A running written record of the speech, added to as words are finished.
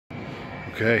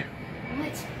Okay.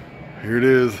 What? Here it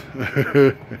is.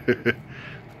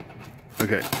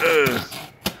 Okay.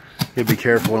 Gotta be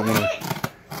careful. I don't want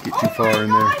to get too far in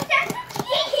there.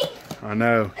 I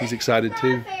know. He's excited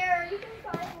too.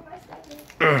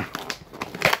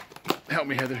 Help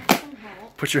me, Heather.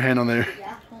 Put your hand on there.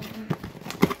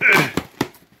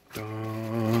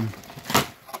 Done.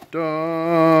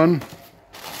 Done.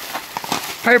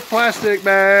 Paper plastic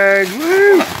bags.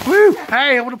 Woo! Woo!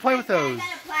 Hey, I want to play with those.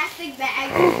 Plastic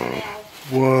bag.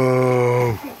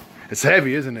 Whoa. It's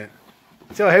heavy, isn't it?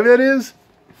 See how heavy that is?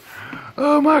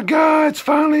 Oh my God, it's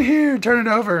finally here. Turn it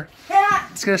over.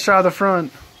 It's gonna show the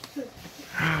front.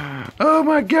 Oh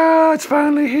my God, it's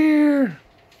finally here.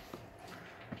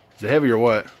 Is it heavy or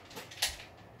what?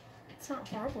 It's not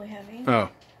horribly heavy. Oh,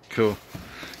 cool.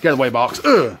 Get out of the way, box. Ugh.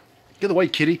 Get out of the way,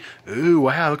 kitty. Ooh,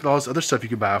 wow, look at all this other stuff you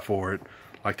could buy for it.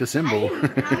 Like the symbol. How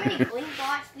many bling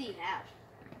blocks do you have?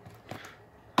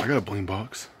 I got a bling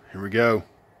box. Here we go.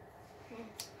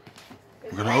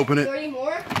 We're gonna open it. 30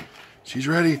 more? She's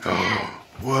ready. Oh,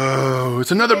 whoa,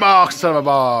 it's another box inside of a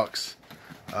box.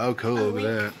 Oh, cool, look at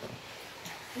that.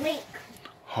 Link.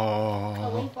 A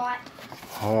Oh, link bot.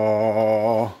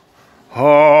 oh,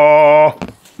 oh,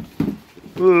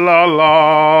 la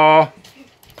la.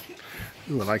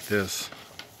 Ooh, I like this.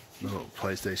 The little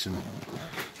PlayStation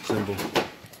symbol.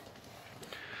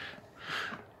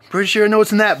 Pretty sure I know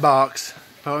what's in that box.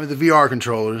 Probably the VR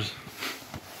controllers.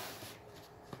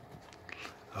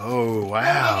 Oh,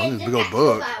 wow. Look at this big old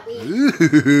book.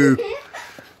 Ooh.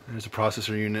 There's a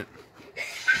processor unit.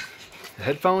 The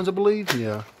headphones, I believe?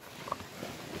 Yeah.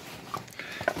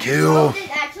 Cool. Rose is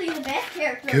actually the best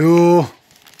character. Cool.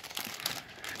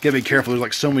 Gotta be careful. There's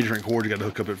like so many different cords you gotta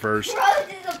hook up at first.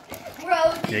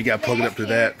 Rose Yeah, you gotta plug it up to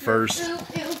that first. Ooh.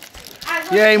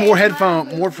 Yay, more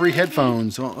free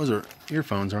headphones. Oh, those are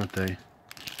earphones, aren't they?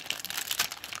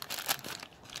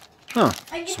 Huh.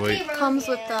 Sweet. Comes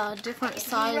with a different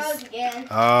size.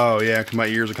 Oh, yeah, 'cause my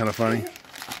ears are kind of funny.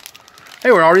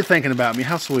 Hey, we're already thinking about me.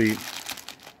 How sweet.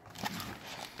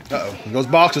 Uh-oh. Here goes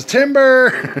boxes.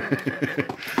 Timber!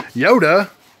 Yoda.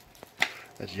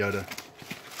 That's Yoda.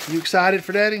 You excited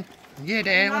for Daddy? Yeah,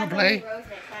 Dad, I want to play.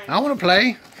 I want to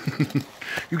play.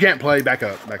 You can't play. Back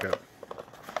up. Back up.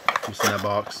 What's in that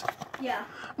box? Yeah.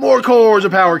 More cords, a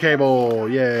power cable.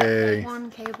 Yay. One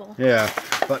cable. Yeah.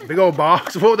 But big old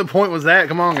box. What the point was that?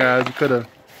 Come on, guys. You could have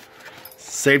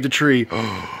saved a tree.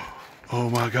 Oh,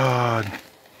 my God.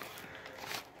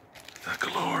 The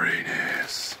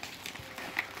gloriness.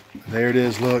 There it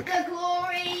is. Look. The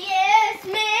glorious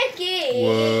Mickey.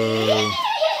 Whoa.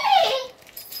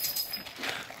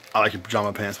 I like your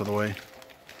pajama pants, by the way.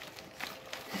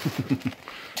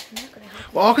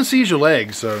 Well, all I can see is your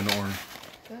legs, so Norm.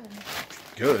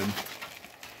 Good.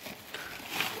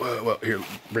 Well, here,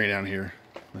 bring it down here.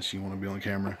 Unless you want to be on the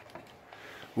camera.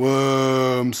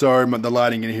 Whoa, I'm sorry, but the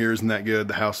lighting in here isn't that good.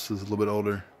 The house is a little bit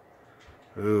older.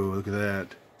 Oh, look at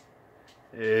that.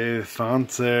 Hey,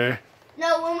 fancy.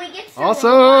 No, when we get to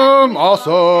Awesome,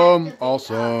 awesome,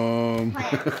 awesome.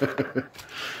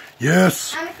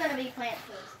 Yes. I'm just gonna be plant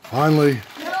food. Finally.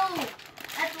 No.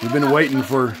 We've been waiting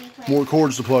for more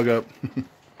cords to plug up.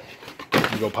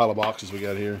 Go pile of boxes we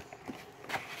got here.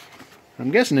 I'm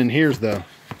guessing in here's the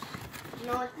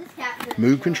No, it's this capture.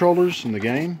 move controllers in the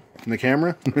game, in the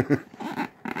camera.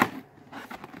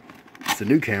 It's a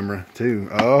new camera too.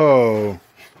 Oh,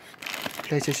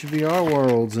 PlayStation VR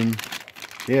Worlds, and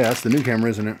yeah, that's the new camera,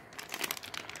 isn't it?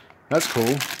 That's cool.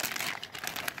 And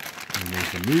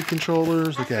there's the move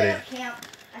controllers. Look at it.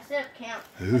 I set up camp.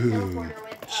 Ooh,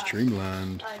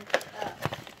 streamlined.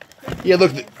 Yeah,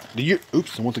 look.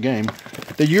 Oops, I want the game.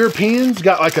 The Europeans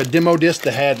got like a demo disc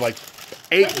that had like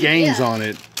 8 games on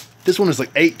it. This one is like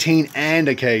 18 and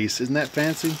a case. Isn't that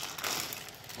fancy?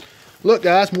 Look,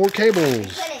 guys, more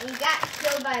cables.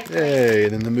 Hey,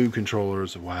 and then the move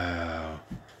controllers. Wow.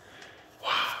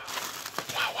 Wow.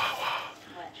 Wow, wow, wow.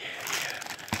 Yeah.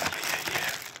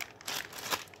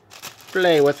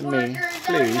 Play with me,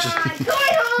 please.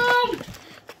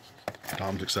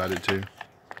 Tom's excited too.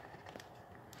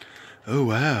 Oh,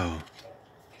 wow.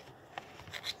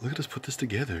 Look at us put this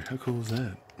together. How cool is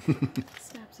that?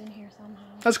 Snaps in here somehow.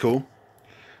 That's cool.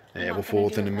 Yeah, we'll fool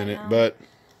it in a minute, but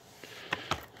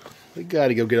we got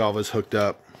to go get all this hooked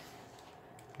up.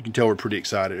 You can tell we're pretty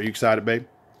excited. Are you excited, babe?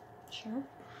 Sure.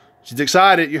 She's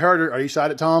excited. You heard her. Are you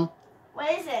excited, Tom?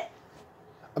 What is it?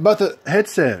 About the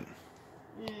headset.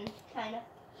 Kinda.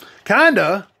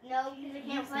 Kinda? No, because I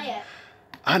can't play it.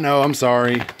 I know. I'm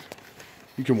sorry.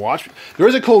 You can watch. There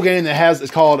is a cool game that has.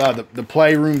 It's called the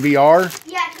Playroom VR.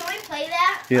 Yeah, can we play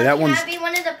that? Yeah, that one's. Can I be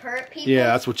one of the perp people? Yeah,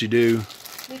 that's what you do.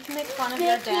 We can make fun of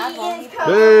your dad while he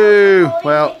Boo!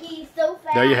 Well,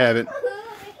 there you have it.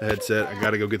 The headset. I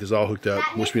gotta go get this all hooked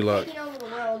up. Wish me luck.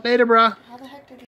 Later, brah.